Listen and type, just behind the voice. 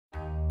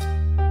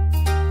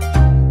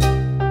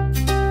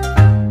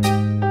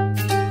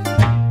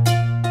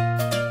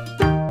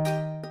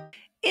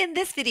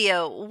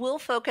video, we'll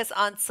focus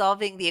on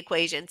solving the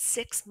equation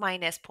 6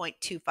 minus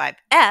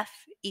 0.25f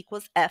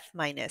equals f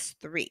minus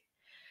 3.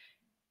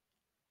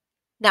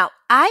 Now,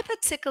 I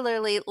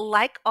particularly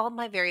like all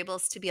my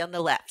variables to be on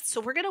the left,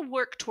 so we're going to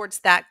work towards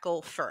that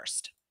goal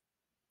first.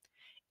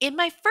 In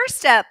my first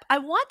step, I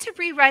want to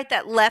rewrite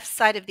that left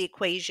side of the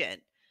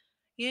equation.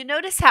 You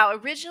notice how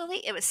originally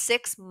it was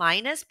 6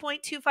 minus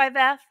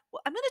 0.25f?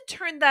 Well, I'm going to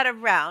turn that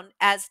around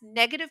as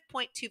negative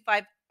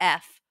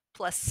 0.25f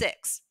plus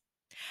 6.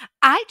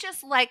 I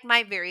just like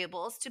my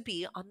variables to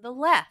be on the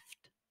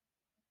left.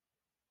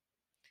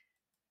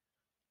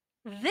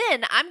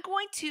 Then I'm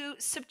going to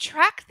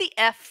subtract the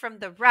f from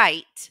the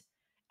right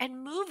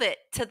and move it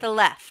to the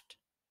left.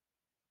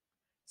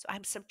 So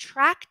I'm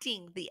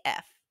subtracting the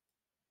f.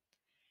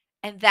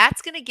 And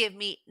that's going to give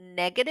me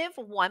negative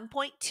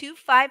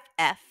 1.25f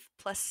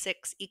plus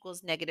 6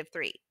 equals negative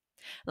 3.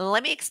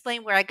 Let me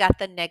explain where I got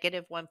the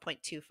negative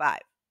 1.25.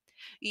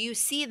 You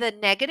see the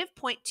negative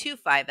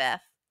 0.25f,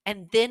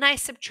 and then I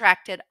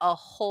subtracted a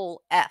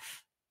whole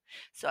f.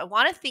 So I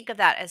want to think of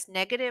that as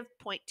negative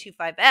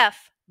 0.25f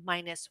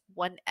minus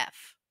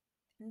 1f.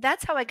 And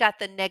that's how I got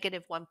the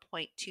negative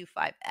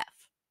 1.25f.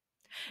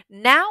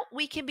 Now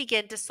we can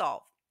begin to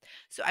solve.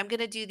 So I'm going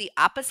to do the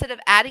opposite of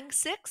adding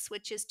 6,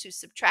 which is to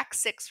subtract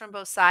 6 from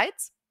both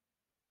sides.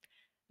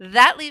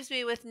 That leaves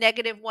me with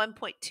negative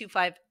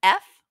 1.25f.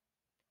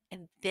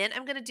 And then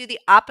I'm going to do the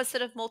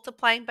opposite of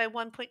multiplying by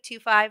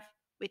 1.25,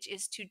 which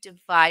is to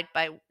divide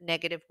by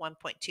negative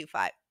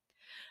 1.25.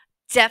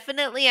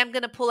 Definitely, I'm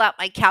going to pull out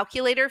my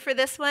calculator for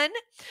this one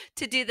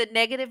to do the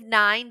negative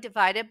 9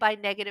 divided by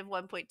negative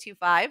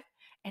 1.25.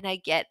 And I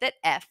get that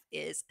f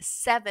is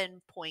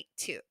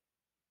 7.2.